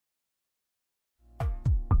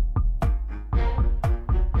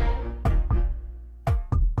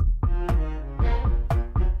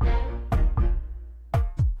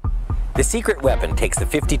The secret weapon takes the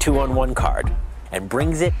 52-on-1 card and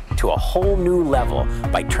brings it to a whole new level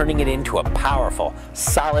by turning it into a powerful,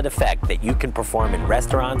 solid effect that you can perform in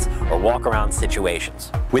restaurants or walk-around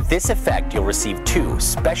situations. With this effect, you'll receive 2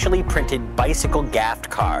 specially printed bicycle gaffed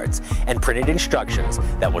cards and printed instructions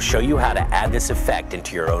that will show you how to add this effect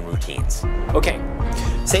into your own routines. Okay,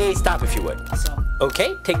 say stop if you would.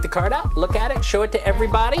 Okay, take the card out, look at it, show it to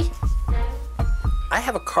everybody. I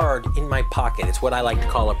have a card in my pocket. It's what I like to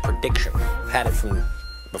call a prediction. I've had it from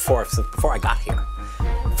before I got here.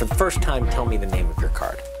 For the first time, tell me the name of your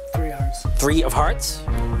card. 3 hearts. 3 of hearts?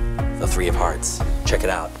 The 3 of hearts. Check it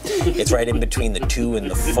out. It's right in between the 2 and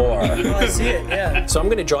the 4. Oh, I see it, yeah. So I'm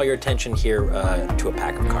going to draw your attention here to a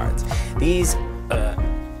pack of cards. These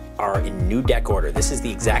are in new deck order. This is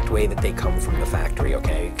the exact way that they come from the factory,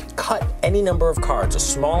 okay? You can cut any number of cards, a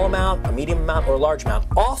small amount, a medium amount, or a large amount,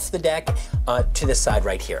 off the deck to this side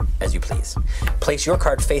right here, as you please. Place your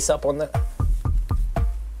card face up on the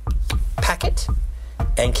packet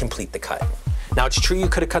and complete the cut. Now, it's true you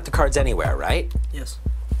could have cut the cards anywhere, right? Yes.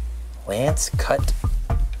 Lance cut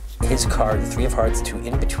his card, the 3 of hearts, to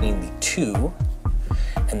in between the 2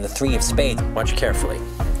 and the 3 of spades. Watch carefully.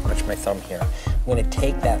 Watch my thumb here. I'm going to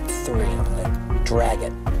take that 3 and I'm going to drag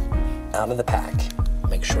it out of the pack.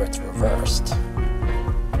 Make sure it's reversed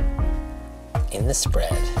in the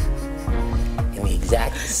spread in the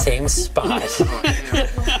exact same spot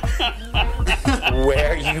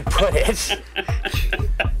where you put it.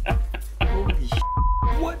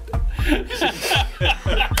 What?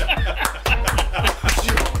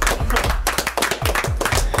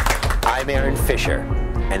 I'm Fischer,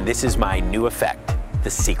 and this is my new effect, the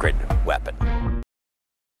secret weapon.